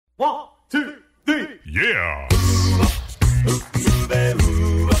1, 2, 3. Yeah!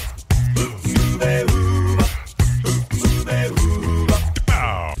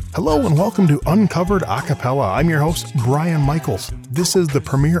 Hello and welcome to Uncovered Acapella. I'm your host, Brian Michaels. This is the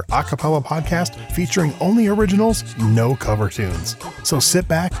premier acapella podcast featuring only originals, no cover tunes. So sit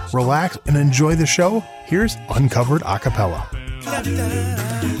back, relax, and enjoy the show. Here's Uncovered Acapella.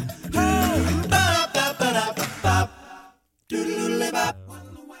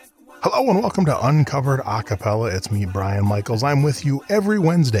 Hello and welcome to Uncovered Acapella. It's me, Brian Michaels. I'm with you every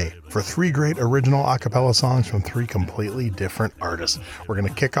Wednesday for 3 great original acapella songs from 3 completely different artists. We're going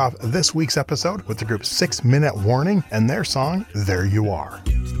to kick off this week's episode with the group 6 Minute Warning and their song, There You Are.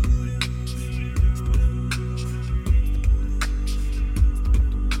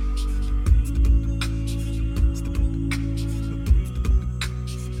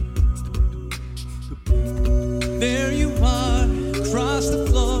 There you are, across the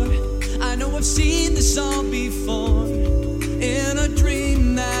floor. I know I've seen this all before. In a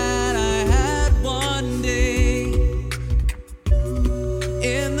dream that I had one day.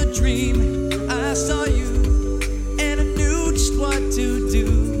 In the dream, I saw you, and I knew just what to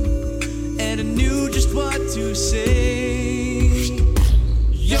do, and I knew just what to say.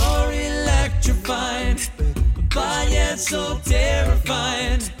 You're electrifying, but yet so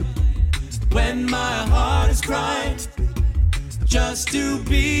terrifying. When my heart is crying, just to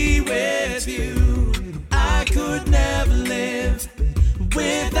be with you, I could never live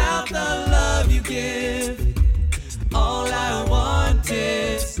without the love you give. All I want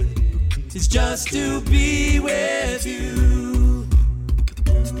is just to be with you.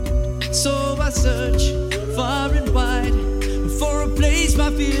 So I search far and wide for a place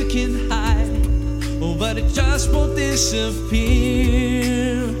my fear can hide, oh, but it just won't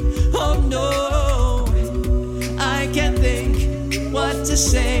disappear. Oh no, I can't think what to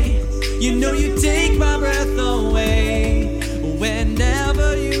say. You know you take my breath away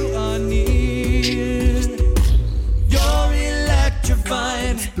whenever you are near. You're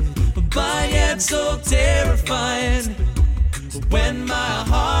electrifying, but yet so terrifying. When my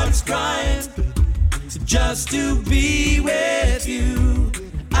heart is crying, just to be with you,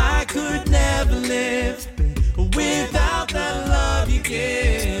 I could never live without the love you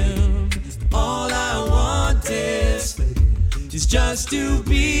give. All I want is just to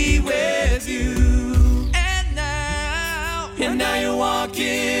be with you. And now you're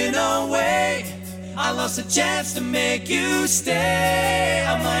walking away. I lost a chance to make you stay.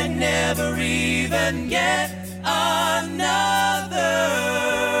 I might never even get another.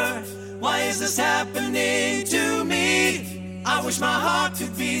 Why is this happening to me? I wish my heart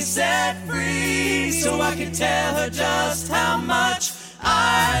could be set free, so I could tell her just how much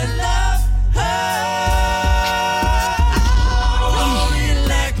I love her. Oh,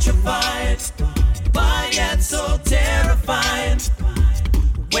 electrified, but yet so terrifying.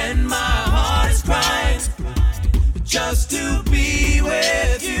 When my heart is crying, just to be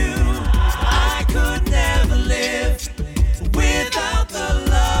with you, I could never live without the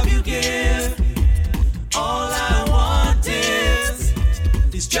love you give. All I want is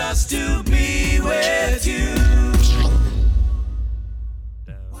just to be with you.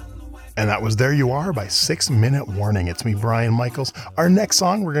 And that was There You Are by 6 Minute Warning. It's me, Brian Michaels. Our next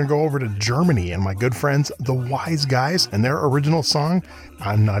song, we're going to go over to Germany and my good friends, The Wise Guys, and their original song,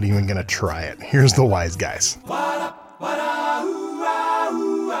 I'm not even going to try it. Here's The Wise Guys.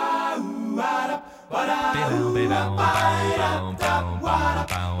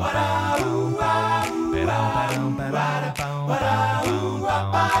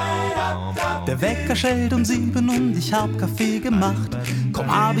 Der Wecker schellt um 7 und ich hab Kaffee gemacht.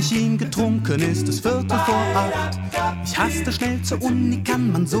 Kaum hab ich ihn getrunken, ist es 7:45. Ich haste schnell zur Uni,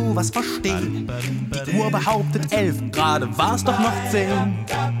 kann man sowas verstehen? Die Uhr behauptet 11, gerade war's doch noch 10.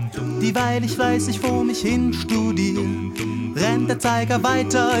 Dieweil ich fleißig vor mich hin studiere, rennt der Zeiger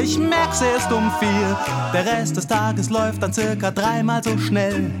weiter, ich merk's erst um 4. Der Rest des Tages läuft dann circa 3-mal so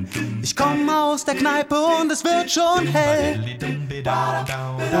schnell. Ich komm aus der Kneipe und es wird schon hell.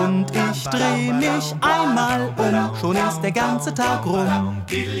 Und ich dreh mich einmal um, schon ist der ganze Tag rum.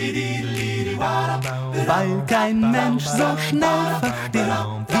 Weil kein Mensch so schnell versteht,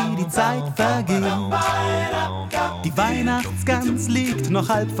 wie die Zeit vergeht. Die Weihnachtsgans liegt noch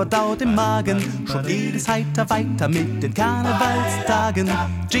halb verdaut im Magen, schon geht es heiter weiter mit den Karnevalstagen.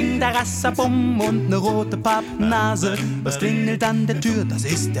 Jing, da Rassabum und ne rote Pappnase. Was klingelt an der Tür? Das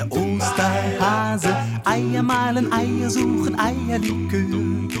ist der Osterhase. Eier mahlen, Eier suchen, Eierlikör.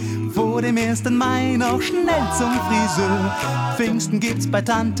 vor dem 1. Mai noch schnell zum Friseur. Pfingsten gibt's bei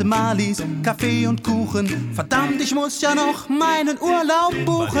Tante Marlies Kaffee und Kuchen. Verdammt, ich muss ja noch meinen Urlaub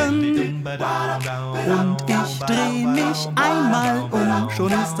buchen. Und ich dreh mich einmal um,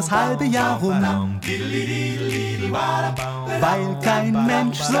 schon ist das halbe Jahr rum. Weil kein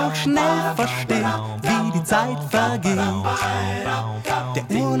Mensch so schnell versteht, wie die Zeit vergeht.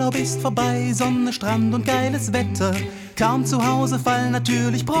 Der Urlaub ist vorbei, Sonne, Strand und geiles Wetter. Kaum zu Hause fallen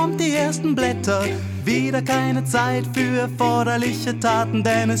natürlich prompt die ersten Blätter. Wieder keine Zeit für erforderliche Taten,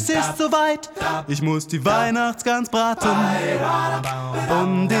 denn es ist soweit. Ich muss die Weihnachtsgans braten.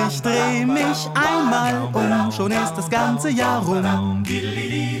 Und ich dreh mich einmal um, schon ist das ganze Jahr rum.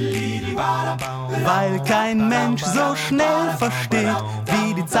 Weil kein Mensch so schnell versteht,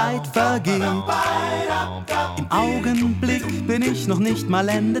 wie die Zeit vergeht. Im Augenblick bin ich noch nicht mal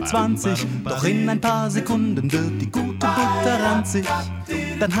Ende 20, doch in ein paar Sekunden wird die gute Butter ranzig.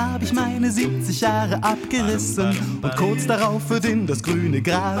 Dann hab ich meine 70 Jahre abgerissen und kurz darauf wird in das grüne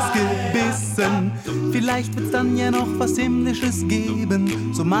Gras gebissen. Vielleicht wird's dann ja noch was Himmlisches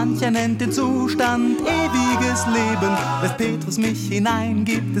geben, so mancher nennt den Zustand ewiges Leben. Lässt Petrus mich hinein,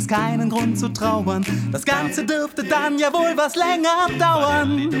 gibt es keinen Grund zu trauern. Das Ganze dürfte dann ja wohl was länger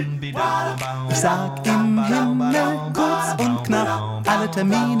dauern. Ich sag im Himmel kurz und knapp alle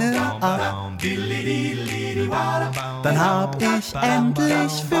Termine ab. Dann hab ich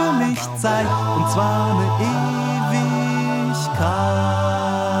endlich für mich Zeit, und zwar eine Ewigkeit.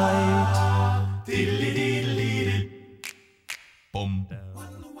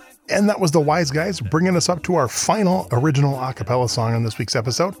 And that was the Wise Guys bringing us up to our final original a cappella song on this week's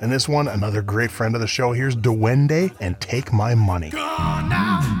episode. And this one, another great friend of the show. Here's Duende and Take My Money.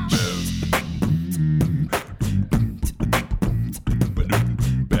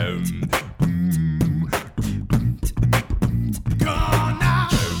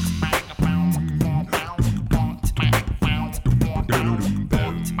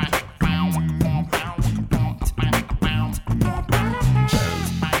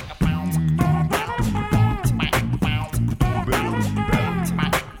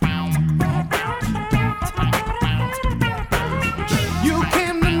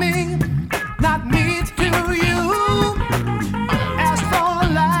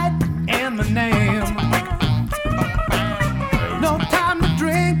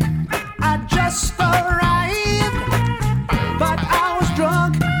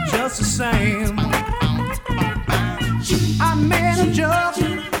 I made a joke,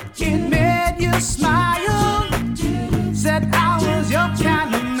 it made you smile. Said I was your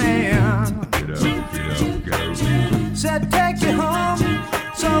kind of man. Said take you home,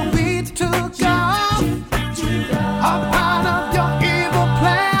 so we took off. A part of your evil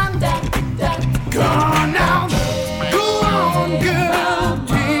plan. Go on now, go on, girl,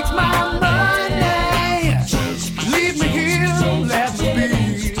 take my money. Leave me here, let me be.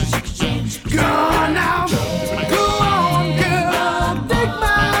 Go on now.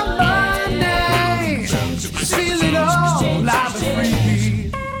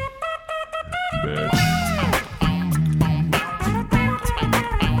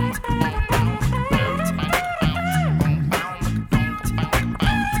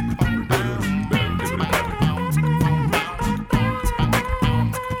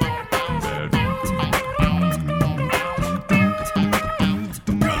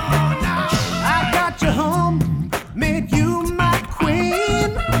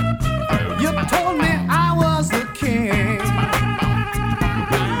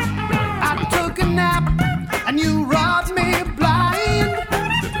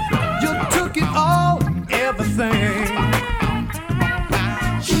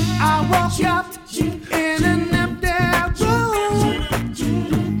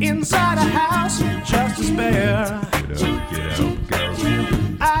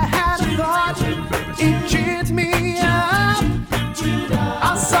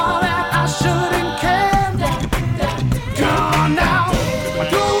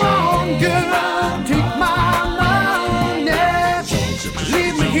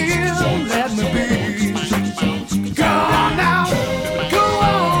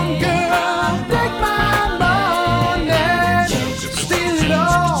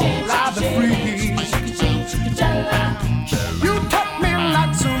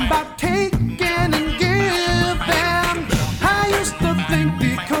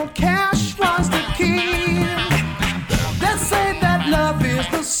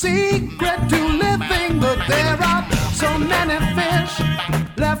 Secret to living, but there are so many fish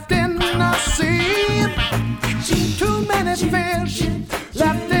left in the sea. Too many fish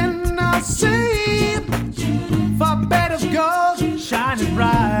left in the sea for bed of gold shining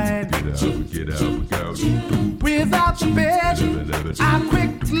bright.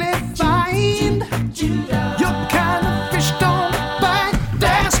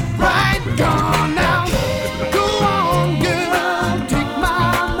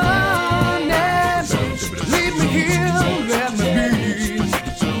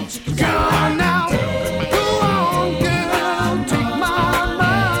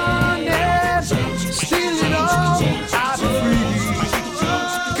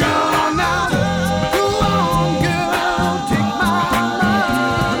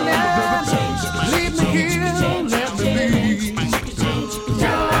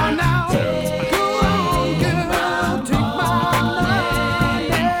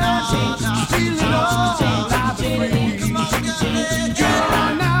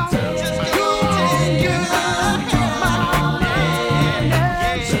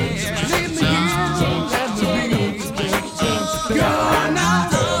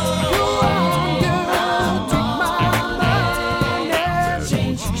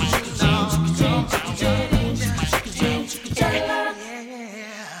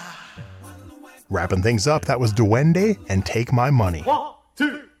 Wrapping things up, that was Duende and Take My Money. 1,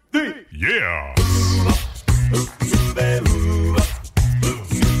 2, 3, yeah!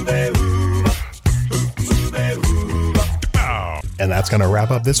 And that's going to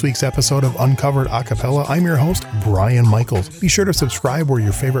wrap up this week's episode of Uncovered Acapella. I'm your host, Brian Michaels. Be sure to subscribe where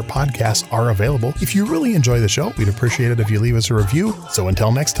your favorite podcasts are available. If you really enjoy the show, we'd appreciate it if you leave us a review. So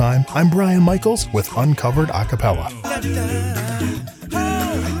until next time, I'm Brian Michaels with Uncovered Acapella.